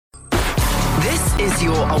is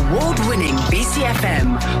your award-winning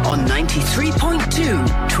BCFM on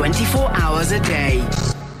 93.2, 24 hours a day.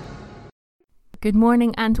 Good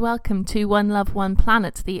morning and welcome to One Love, One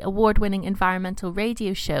Planet, the award-winning environmental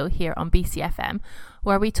radio show here on BCFM,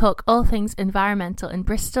 where we talk all things environmental in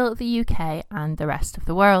Bristol, the UK and the rest of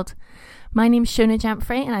the world. My name's Shona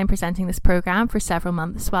Jamfrey and I'm presenting this programme for several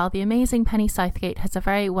months while the amazing Penny Southgate has a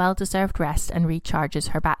very well-deserved rest and recharges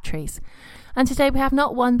her batteries. And today we have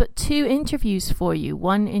not one but two interviews for you.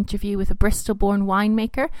 One interview with a Bristol-born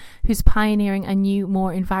winemaker who's pioneering a new,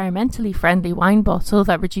 more environmentally friendly wine bottle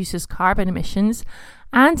that reduces carbon emissions,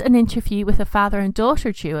 and an interview with a father and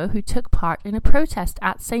daughter duo who took part in a protest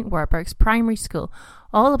at St Werburgh's primary school,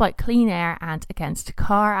 all about clean air and against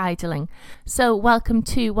car idling. So welcome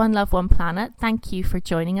to One Love, One Planet. Thank you for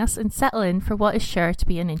joining us and settle in for what is sure to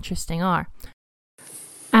be an interesting hour.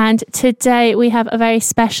 And today we have a very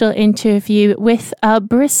special interview with a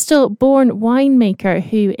Bristol-born winemaker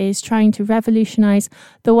who is trying to revolutionise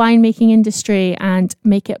the winemaking industry and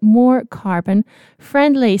make it more carbon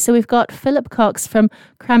friendly. So we've got Philip Cox from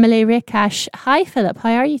Cramele Recas. Hi Philip,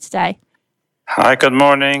 how are you today? Hi, good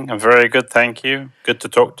morning. I'm very good, thank you. Good to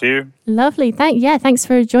talk to you. Lovely, thanks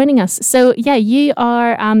for joining us. So you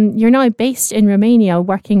are you're now based in Romania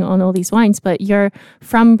working on all these wines, but you're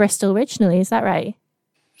from Bristol originally, is that right?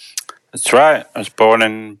 That's right. I was born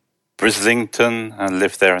in Brislington and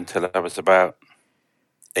lived there until I was about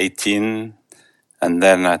 18. And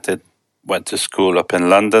then went to school up in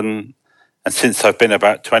London. And since I've been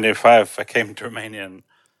about 25, I came to Romania and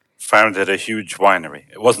founded a huge winery.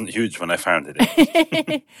 It wasn't huge when I founded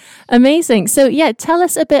it. Amazing. So tell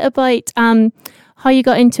us a bit about how you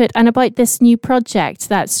got into it and about this new project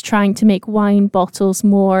that's trying to make wine bottles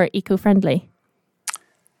more eco-friendly.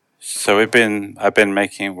 So I've been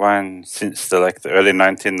making wine since the early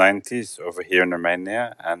 1990s over here in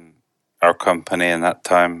Romania, and our company in that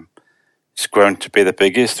time has grown to be the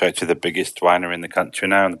biggest winery in the country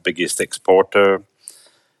now and the biggest exporter.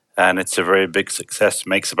 And it's a very big success.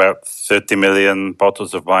 Makes about 30 million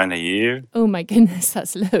bottles of wine a year. Oh my goodness,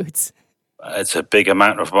 that's loads. It's a big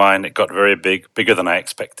amount of wine. It got very big, bigger than I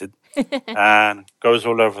expected. And goes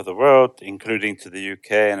all over the world, including to the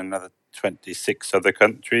UK and another 26 other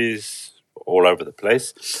countries, all over the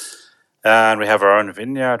place. And we have our own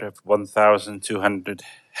vineyard of 1,200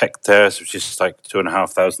 hectares, which is like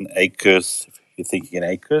 2,500 acres, if you're thinking in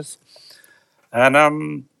acres.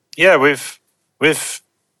 And we've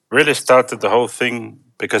really started the whole thing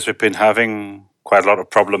because we've been having quite a lot of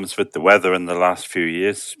problems with the weather in the last few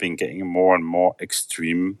years. It's been getting more and more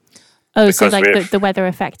extreme. Oh, so the weather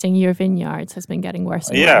affecting your vineyards has been getting worse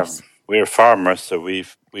and worse. We're farmers, so we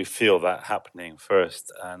feel that happening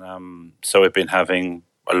first. And so we've been having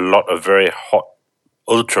a lot of very hot,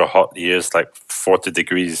 ultra hot years, like 40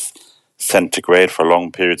 degrees centigrade for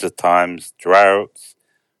long periods of times, droughts.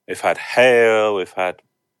 We've had hail, we've had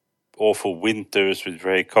awful winters with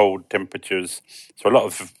very cold temperatures. So a lot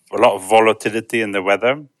of volatility in the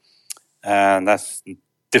weather, and that's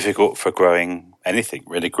difficult for growing anything,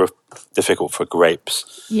 really difficult for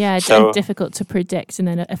grapes. Yeah, and difficult to predict, and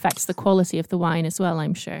then it affects the quality of the wine as well,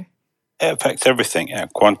 I'm sure. It affects everything,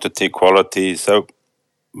 quantity, quality. So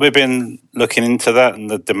we've been looking into that, and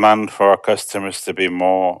the demand for our customers to be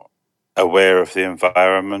more aware of the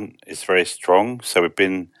environment is very strong. So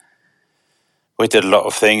we did a lot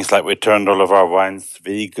of things, like we turned all of our wines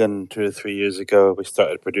vegan 2 or 3 years ago. We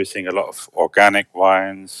started producing a lot of organic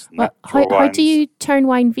wines, natural wines. How do you turn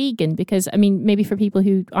wine vegan? Because, I mean, maybe for people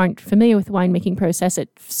who aren't familiar with the winemaking process, it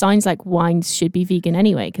sounds like wines should be vegan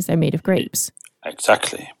anyway because they're made of grapes.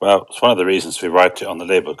 Exactly. Well, it's one of the reasons we write it on the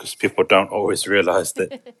label, because people don't always realize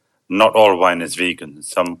that not all wine is vegan.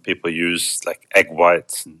 Some people use like egg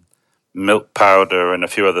whites and milk powder and a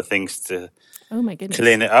few other things to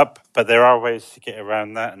clean it up, but there are ways to get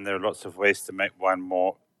around that, and there are lots of ways to make wine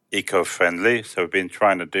more eco-friendly. So we've been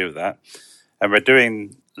trying to do that, and we're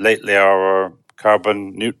doing lately our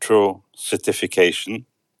carbon neutral certification.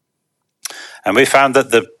 And we found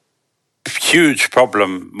that the huge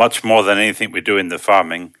problem, much more than anything we do in the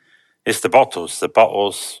farming, is the bottles. The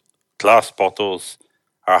bottles, glass bottles,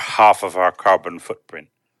 are half of our carbon footprint,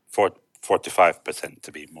 45%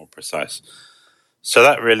 to be more precise. So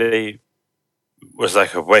that really was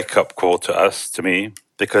like a wake-up call to me,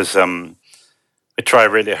 because we try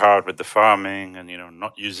really hard with the farming and,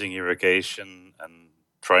 not using irrigation and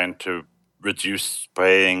trying to reduce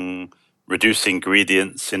spraying, reduce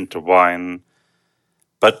ingredients into wine.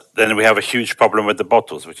 But then we have a huge problem with the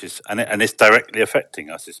bottles, which is, and it's directly affecting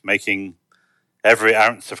us. It's making every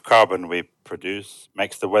ounce of carbon we produce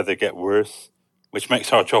makes the weather get worse, which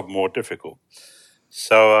makes our job more difficult.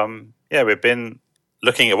 So, we've been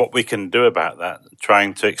looking at what we can do about that,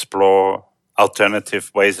 trying to explore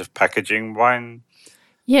alternative ways of packaging wine.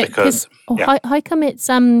 Yeah, because how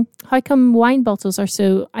come wine bottles are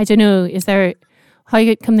so, I don't know,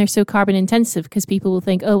 how come they're so carbon intensive? Because people will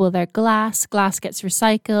think, oh, well, they're glass gets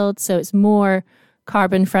recycled, so it's more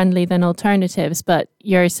carbon friendly than alternatives. But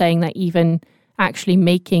you're saying that even actually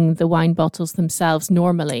making the wine bottles themselves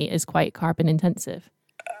normally is quite carbon intensive.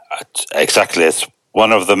 Exactly. It's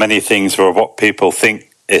one of the many things where what people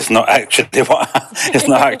think is not actually it's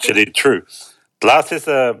not actually true. Glass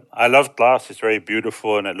I love glass. It's very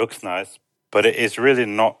beautiful and it looks nice, but it is really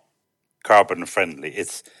not carbon friendly.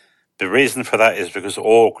 The reason for that is because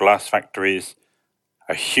all glass factories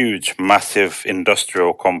are huge, massive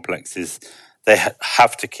industrial complexes. They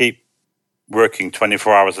have to keep working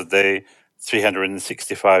 24 hours a day,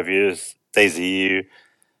 365 days a year.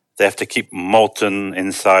 They have to keep molten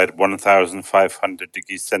inside 1,500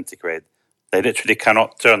 degrees centigrade. They literally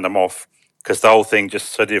cannot turn them off because the whole thing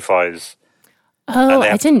just solidifies. Oh,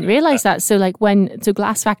 I didn't realize that. So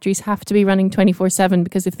glass factories have to be running 24/7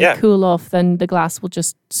 because if they cool off, then the glass will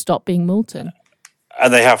just stop being molten.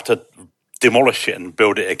 And they have to demolish it and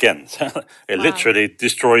build it again. So it literally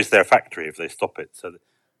destroys their factory if they stop it. So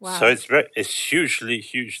it's hugely,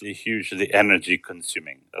 hugely, hugely energy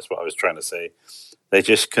consuming. That's what I was trying to say. They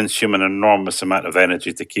just consume an enormous amount of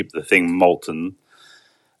energy to keep the thing molten.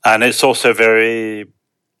 And it's also very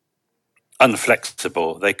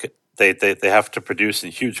unflexible. They have to produce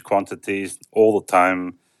in huge quantities all the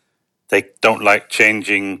time. They don't like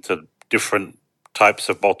changing to different types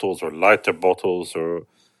of bottles or lighter bottles or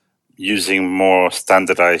using more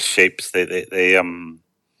standardized shapes.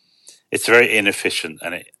 It's very inefficient,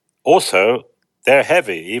 and also they're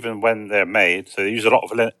heavy even when they're made. So they use a lot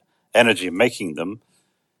of energy making them,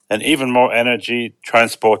 and even more energy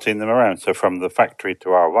transporting them around. So from the factory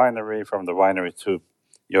to our winery, from the winery to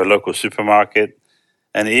your local supermarket,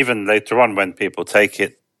 and even later on when people take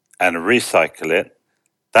it and recycle it,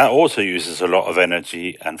 that also uses a lot of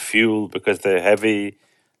energy and fuel because they're heavy.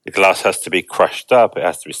 The glass has to be crushed up. It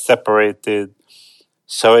has to be separated.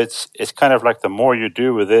 So it's kind of like the more you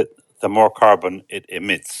do with it, the more carbon it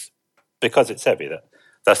emits because it's heavy.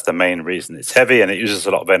 That's the main reason. It's heavy and it uses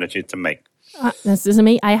a lot of energy to make. This is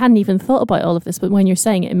amazing. I hadn't even thought about all of this, but when you're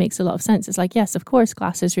saying it, it makes a lot of sense. It's like, yes, of course,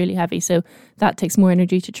 glass is really heavy, so that takes more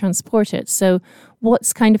energy to transport it. So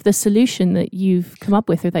what's kind of the solution that you've come up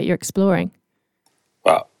with or that you're exploring?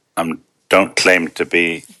 Well, don't claim to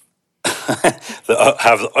be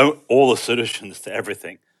have all the solutions to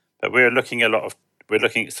everything, but we're looking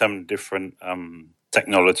at some different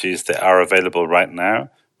technologies that are available right now.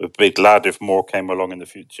 We'd be glad if more came along in the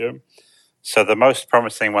future. So the most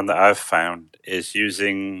promising one that I've found is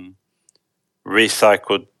using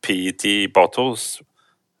recycled PET bottles,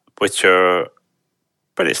 which are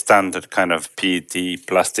pretty standard kind of PET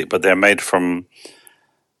plastic, but they're made from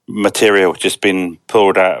material which has been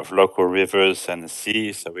pulled out of local rivers and the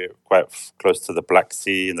sea. So we're quite close to the Black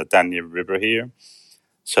Sea and the Danube River here.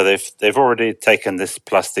 So they've already taken this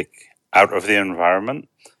plastic out of the environment,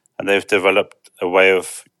 and they've developed a way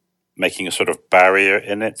of making a sort of barrier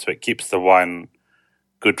in it, so it keeps the wine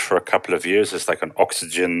good for a couple of years. It's like an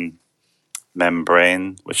oxygen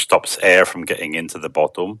membrane which stops air from getting into the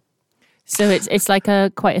bottle. So it's like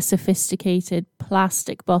quite a sophisticated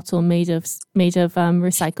plastic bottle made of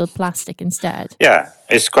recycled plastic instead. Yeah,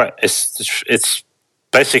 it's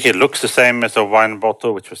basically, it looks the same as a wine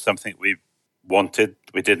bottle, which was something we wanted.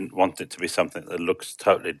 We didn't want it to be something that looks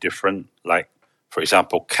totally different, like, for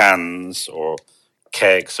example, cans or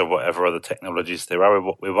kegs or whatever other technologies there are.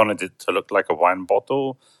 We wanted it to look like a wine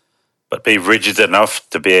bottle, but be rigid enough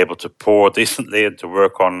to be able to pour decently and to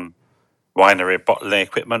work on winery bottling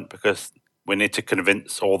equipment, because we need to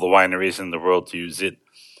convince all the wineries in the world to use it.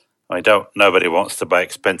 Nobody wants to buy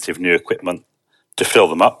expensive new equipment to fill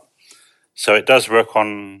them up. So it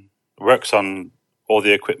works on all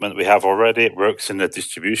the equipment we have already. It works in the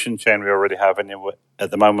distribution chain we already have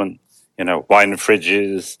at the moment. Wine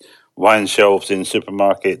fridges, wine shelves in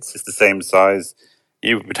supermarkets. It's the same size.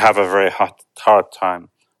 You would have a very hard time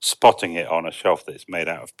spotting it on a shelf that's made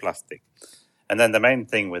out of plastic. And then the main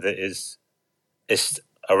thing with it is it's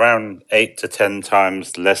around 8 to 10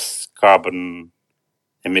 times less carbon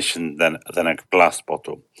emission than a glass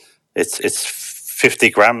bottle. It's 50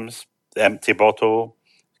 grams, the empty bottle,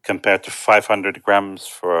 compared to 500 grams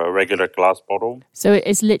for a regular glass bottle. So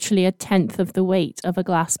it's literally a tenth of the weight of a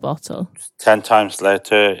glass bottle. 10 times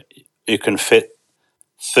later, you can fit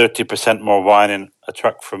 30% more wine in a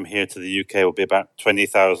truck from here to the UK. Will be about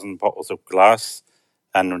 20,000 bottles of glass.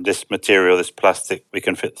 And this material, this plastic, we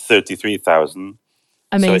can fit 33,000.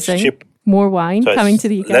 Amazing. So More wine So coming it's to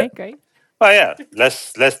the UK. Great. well, yeah,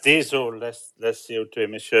 less diesel, less CO2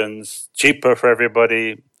 emissions, cheaper for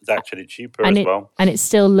everybody. It's actually cheaper as well. And it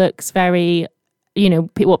still looks very,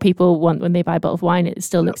 what people want when they buy a bottle of wine. It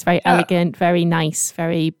still looks very elegant, very nice,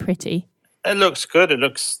 very pretty. It looks good.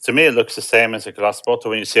 To me, it looks the same as a glass bottle.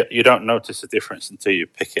 When you see it, you don't notice the difference until you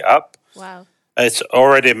pick it up. Wow. It's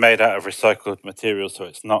already made out of recycled material, so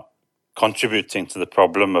it's not contributing to the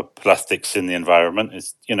problem of plastics in the environment.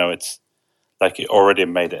 It's like you already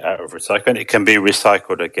made it out of recycling. It can be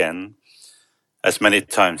recycled again as many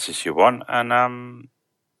times as you want, and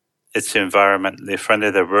it's environmentally friendly.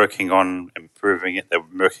 They're working on improving it. They're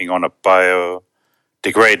working on a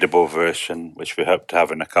biodegradable version, which we hope to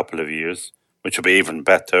have in a couple of years, which will be even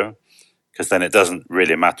better, because then it doesn't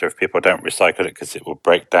really matter if people don't recycle it, because it will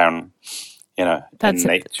break down, in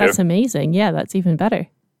nature. That's amazing. Yeah, that's even better.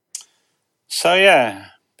 So, yeah,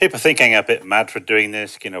 people think I'm a bit mad for doing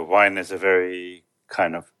this. Wine is a very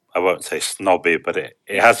kind of, I won't say snobby, but it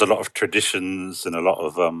has a lot of traditions and a lot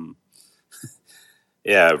of,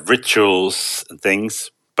 rituals and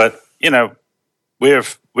things. But, we're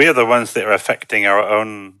the ones that are affecting our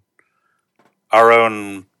own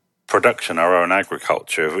production, our own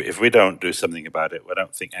agriculture. If we don't do something about it, I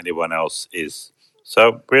don't think anyone else is.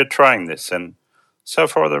 So we're trying this, and so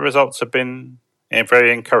far the results have been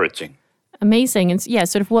very encouraging. Amazing. And yeah,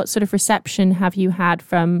 what sort of reception have you had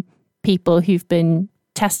from people who've been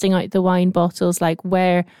testing out the wine bottles? Like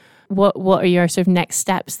what are your sort of next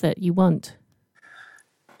steps that you want?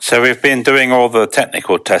 So we've been doing all the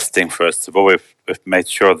technical testing first of all. We've made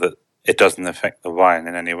sure that it doesn't affect the wine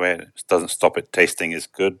in any way. It doesn't stop it tasting as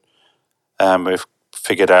good. We've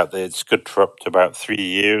figured out that it's good for up to about 3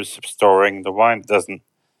 years of storing the wine. It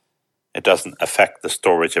doesn't affect the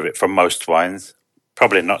storage of it for most wines.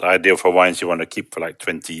 Probably not ideal for wines you want to keep for like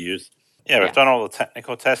 20 years. Yeah, we've done all the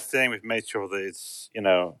technical testing. We've made sure that it's,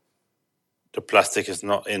 the plastic is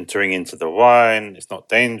not entering into the wine. It's not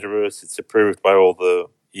dangerous. It's approved by all the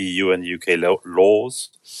EU and UK laws.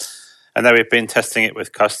 And then we've been testing it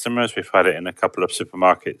with customers. We've had it in a couple of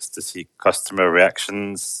supermarkets to see customer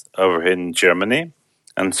reactions over in Germany.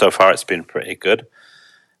 And so far it's been pretty good.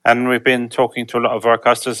 And we've been talking to a lot of our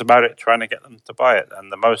customers about it, trying to get them to buy it.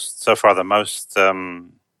 And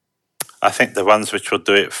I think the ones which will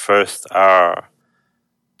do it first are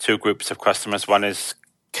two groups of customers. One is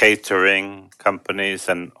catering companies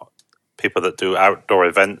and people that do outdoor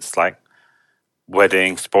events like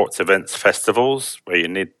weddings, sports events, festivals, where you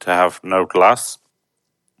need to have no glass.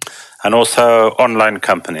 And also online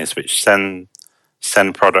companies which send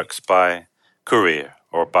products by courier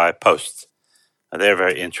or by post. And they're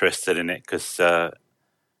very interested in it because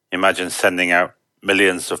imagine sending out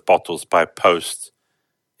millions of bottles by post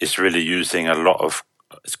is really it's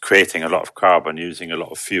creating a lot of carbon, using a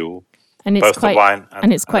lot of fuel. And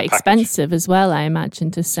it's quite expensive as well, I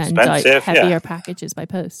imagine, to send out heavier packages by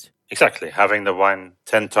post. Exactly. Having the wine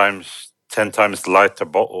 10 times lighter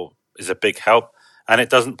bottle is a big help, and it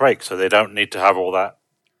doesn't break, so they don't need to have all that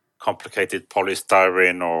complicated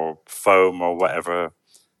polystyrene or foam or whatever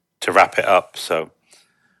to wrap it up. So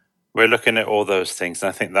we're looking at all those things, and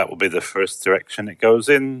I think that will be the first direction it goes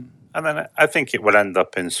in, and then I think it will end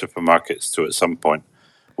up in supermarkets too at some point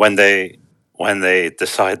when they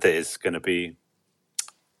decide that it's going to be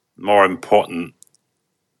more important,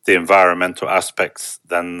 the environmental aspects,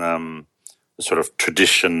 than the sort of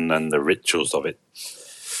tradition and the rituals of it.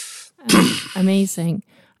 Amazing.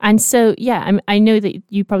 And so, I know that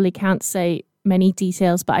you probably can't say many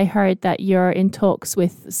details, but I heard that you're in talks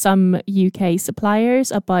with some UK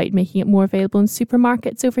suppliers about making it more available in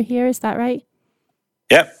supermarkets over here. Is that right?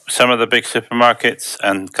 Yeah, some of the big supermarkets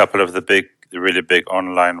and a couple of the really big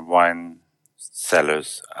online wine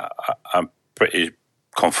sellers. I'm pretty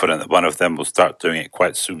confident that one of them will start doing it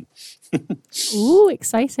quite soon. Ooh,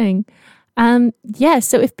 exciting.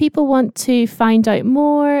 So if people want to find out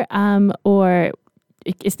more, or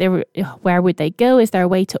where would they go? Is there a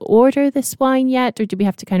way to order this wine yet? Or do we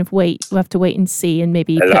have to kind of wait? We'll have to wait and see, and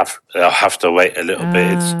maybe... They'll have to wait a little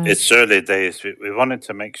bit. It's early days. We wanted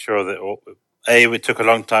to make sure that, we took a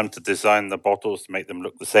long time to design the bottles to make them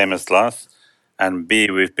look the same as glass. And B,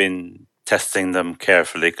 we've been testing them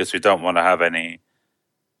carefully because we don't want to have any,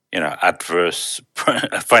 adverse,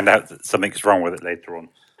 find out that something's wrong with it later on.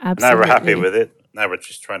 Absolutely. Now we're happy with it. Now we're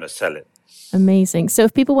just trying to sell it. Amazing. So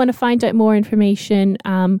if people want to find out more information,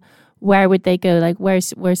 where would they go? Like, where's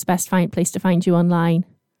the best place to find you online?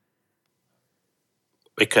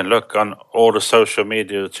 We can look on all the social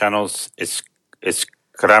media channels. It's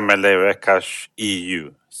Cramele Recas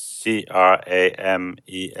EU. Cramele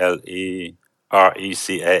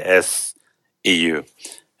Recas EU.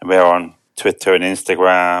 We're on Twitter and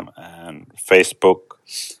Instagram and Facebook.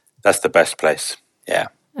 That's the best place. Yeah.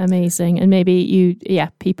 Amazing. And maybe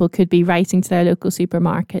people could be writing to their local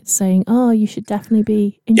supermarkets saying, oh, you should definitely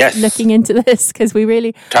be looking into this because we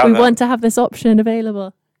want to have this option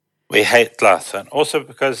available. We hate glass. And also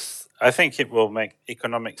because I think it will make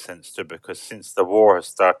economic sense too, because since the war has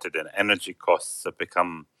started and energy costs have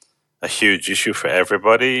become a huge issue for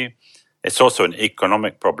everybody, it's also an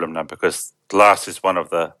economic problem now because glass is one of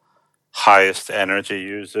the highest energy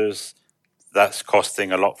users. That's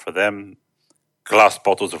costing a lot for them. Glass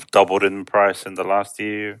bottles have doubled in price in the last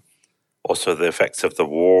year. Also, the effects of the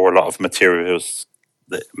war. A lot of materials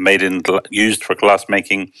that used for glass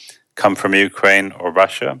making come from Ukraine or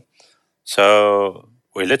Russia. So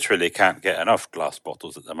we literally can't get enough glass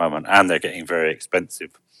bottles at the moment, and they're getting very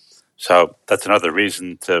expensive. So that's another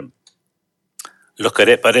reason to look at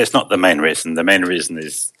it, but it's not the main reason. The main reason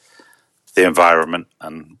is the environment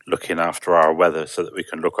and looking after our weather so that we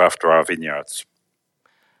can look after our vineyards.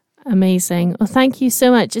 Amazing. Well, thank you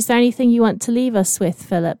so much. Is there anything you want to leave us with,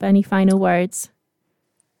 Philip? Any final words?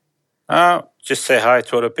 Just say hi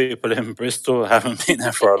to all the people in Bristol. I haven't been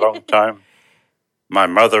there for a long time. My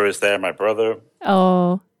mother is there, my brother.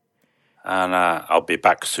 Oh. And I'll be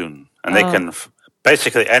back soon. And they can,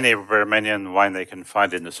 basically any Romanian wine they can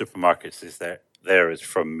find in the supermarkets is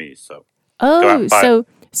from me. So. Oh,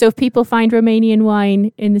 so if people find Romanian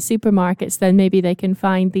wine in the supermarkets, then maybe they can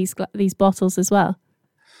find these bottles as well.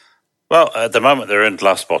 Well, at the moment they're in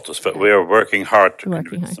glass bottles, but we are working hard to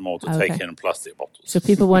convince them all to take in plastic bottles. So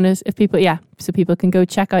people can go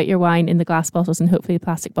check out your wine in the glass bottles, and hopefully the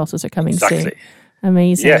plastic bottles are coming soon.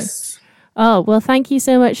 Amazing. Yes. Oh, well, thank you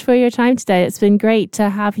so much for your time today. It's been great to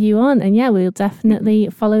have you on, and we'll definitely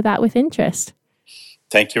follow that with interest.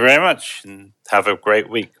 Thank you very much, and have a great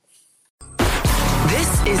week.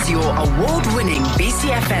 This is your award-winning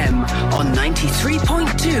BCFM on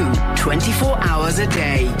 93.2, 24 hours a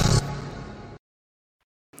day.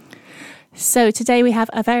 So today we have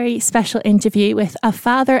a very special interview with a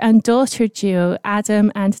father and daughter duo,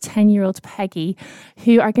 Adam and 10-year-old Peggy,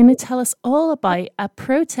 who are going to tell us all about a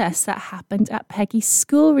protest that happened at Peggy's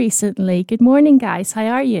school recently. Good morning, guys. How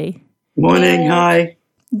are you? Morning. Hi.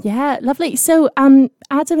 Yeah, lovely. So,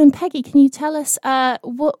 Adam and Peggy, can you tell us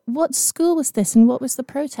what school was this and what was the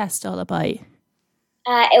protest all about?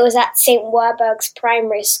 It was at St. Werburgh's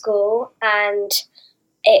primary school, and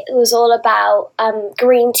it was all about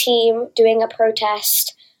Green Team doing a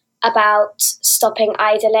protest about stopping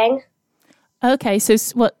idling. Okay, so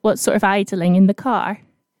what sort of idling in the car?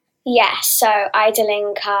 Yes, so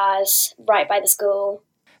idling cars right by the school.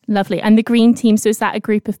 Lovely. And the Green Team, so is that a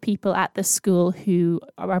group of people at the school who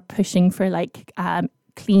are pushing for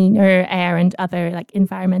cleaner air and other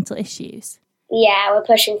environmental issues? Yeah, we're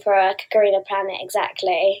pushing for a greener planet,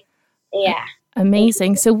 exactly. Yeah.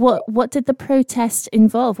 Amazing. So what did the protest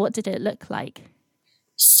involve? What did it look like?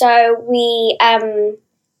 So we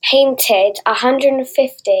painted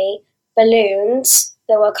 150 balloons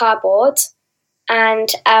that were cardboard. And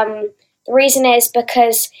the reason is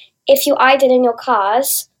because if you idle in your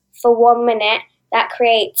cars for 1 minute, that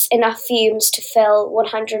creates enough fumes to fill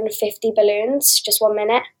 150 balloons, just 1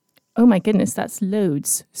 minute. Oh my goodness, that's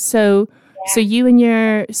loads. So you and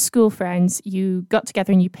your school friends, you got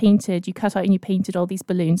together and you cut out and you painted all these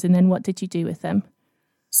balloons, and then what did you do with them?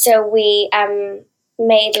 So we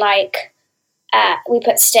made we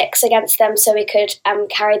put sticks against them so we could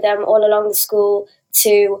carry them all along the school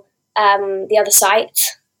to the other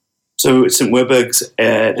site. So at St. Werburgh's,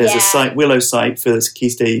 there's a Willow site for Key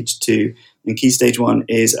Stage 2, and Key Stage 1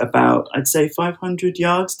 is about, I'd say, 500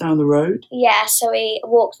 yards down the road. Yeah, so we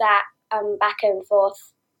walked that back and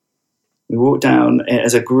forth. We walked down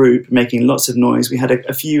as a group, making lots of noise. We had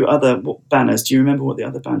a few other banners. Do you remember what the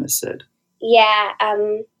other banners said? Yeah.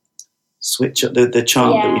 Switch the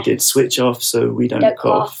chant that we did. Switch off so we don't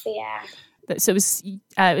cough. Yeah. So it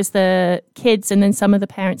was the kids and then some of the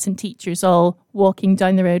parents and teachers all walking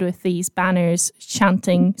down the road with these banners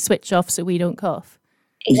chanting "Switch off so we don't cough."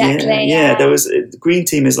 Exactly. Yeah. There was the Green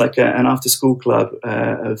Team is like an after-school club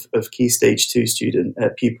of Key Stage 2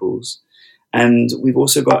 pupils. And we've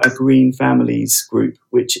also got a Green Families group,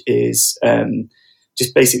 which is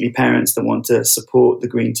just basically parents that want to support the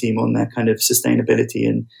Green Team on their kind of sustainability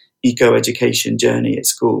and eco-education journey at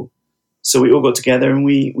school. So we all got together and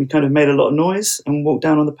we kind of made a lot of noise and walked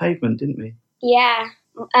down on the pavement, didn't we? Yeah.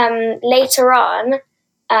 Later on,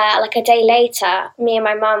 a day later, me and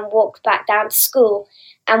my mum walked back down to school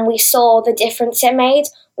and we saw the difference it made.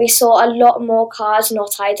 We saw a lot more cars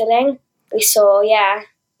not idling. We saw,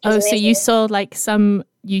 Oh, so you saw some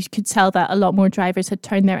you could tell that a lot more drivers had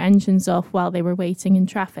turned their engines off while they were waiting in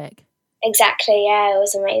traffic. Exactly, yeah, it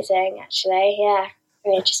was amazing, actually, yeah,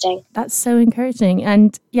 very interesting. That's so encouraging.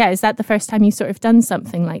 And yeah, is that the first time you've sort of done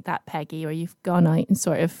something like that, Peggy, or you've gone out and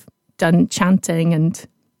sort of done chanting and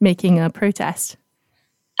making a protest?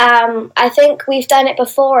 I think we've done it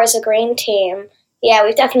before as a green team. Yeah,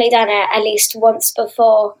 we've definitely done it at least once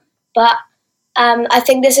before, but I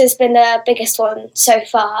think this has been the biggest one so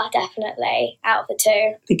far, definitely, out of the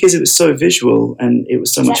two. Because it was so visual and it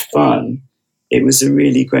was so much fun, it was a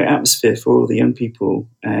really great atmosphere for all the young people.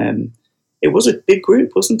 It was a big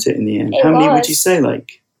group, wasn't it, in the end? How many would you say,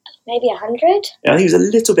 like? Maybe 100? I think it was a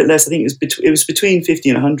little bit less. I think it was between 50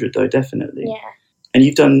 and 100, though, definitely. Yeah. And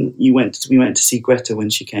we went to see Greta Thunberg when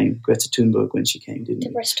she came, didn't you?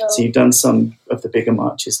 To Bristol. So you've done some of the bigger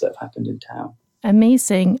marches that have happened in town.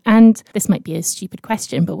 Amazing. And this might be a stupid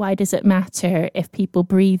question, but why does it matter if people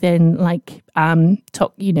breathe in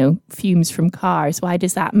fumes from cars? Why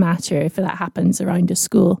does that matter if that happens around a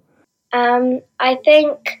school? I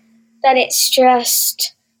think that it's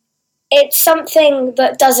something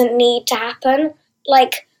that doesn't need to happen.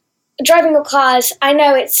 Like driving your cars, I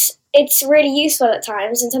know it's really useful at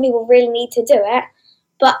times and some people really need to do it,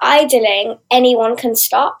 but idling, anyone can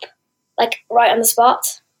stop, like right on the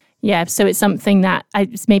spot. Yeah, so it's something that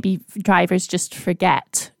maybe drivers just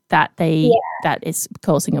forget that that is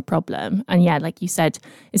causing a problem. And yeah, like you said,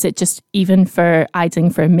 is it just even for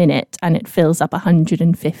idling for a minute and it fills up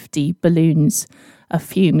 150 balloons of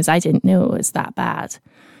fumes? I didn't know it was that bad.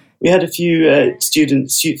 We had a few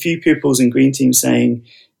few pupils in Green Team saying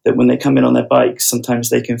that when they come in on their bikes,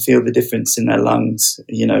 sometimes they can feel the difference in their lungs,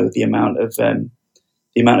 the amount of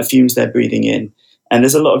fumes they're breathing in. And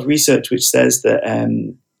there's a lot of research which says that,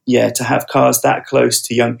 to have cars that close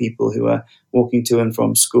to young people who are walking to and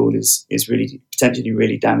from school is really potentially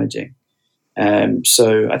really damaging.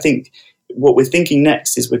 So I think what we're thinking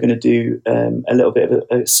next is we're going to do a little bit of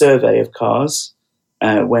a survey of cars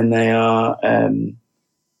when they're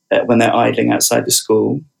idling outside the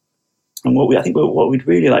school. And what we'd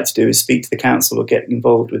really like to do is speak to the council or get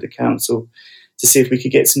involved with the council to see if we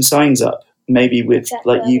could get some signs up, maybe with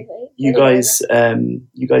you guys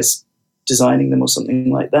designing them or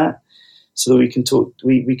something like that, so that we can talk.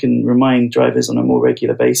 We can remind drivers on a more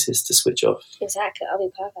regular basis to switch off. Exactly, that'll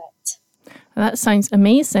be perfect. Well, that sounds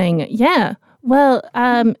amazing. Yeah. Well,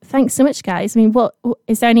 thanks so much, guys. I mean, what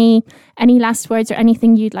is there any last words or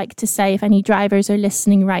anything you'd like to say if any drivers are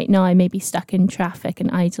listening right now and maybe stuck in traffic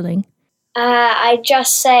and idling? I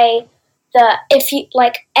just say that if you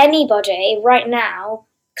anybody right now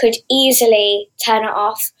could easily turn it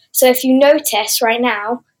off. So if you notice right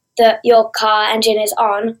now that your car engine is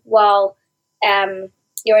on while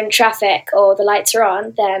you're in traffic or the lights are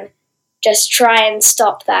on, then just try and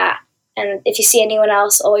stop that. And if you see anyone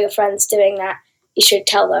else or your friends doing that, you should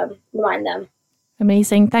tell them, remind them.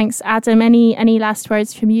 Amazing. Thanks, Adam. Any last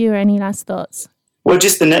words from you or any last thoughts? Well,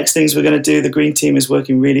 just the next things we're going to do. The Green Team is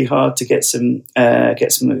working really hard to get some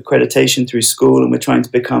accreditation through school, and we're trying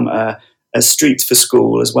to become a street for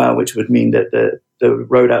school as well, which would mean that the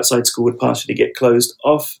road outside school would partially get closed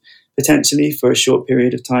off potentially for a short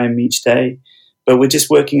period of time each day. But we're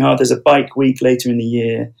just working hard. There's a bike week later in the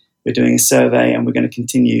year. We're doing a survey, and we're going to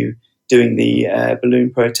continue doing the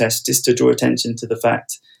balloon protest just to draw attention to the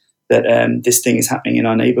fact that this thing is happening in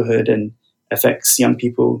our neighbourhood and affects young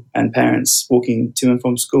people and parents walking to and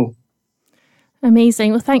from school.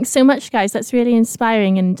 Amazing. Well, thanks so much, guys. That's really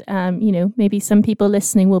inspiring. And, maybe some people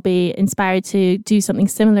listening will be inspired to do something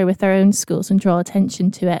similar with their own schools and draw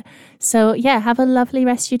attention to it. So, yeah, have a lovely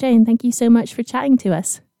rest of your day. And thank you so much for chatting to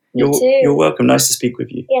us. You're welcome. Nice to speak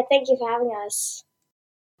with you. Yeah, thank you for having us.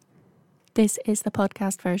 This is the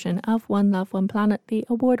podcast version of One Love, One Planet, the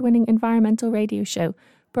award-winning environmental radio show,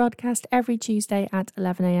 broadcast every Tuesday at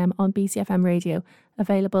 11 a.m. on BCFM radio,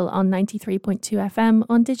 available on 93.2 FM,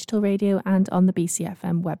 on digital radio and on the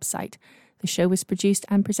BCFM website. The show was produced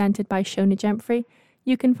and presented by Shona Gemfrey.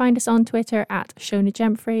 You can find us on Twitter at Shona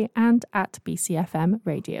Gemfrey and at BCFM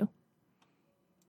radio.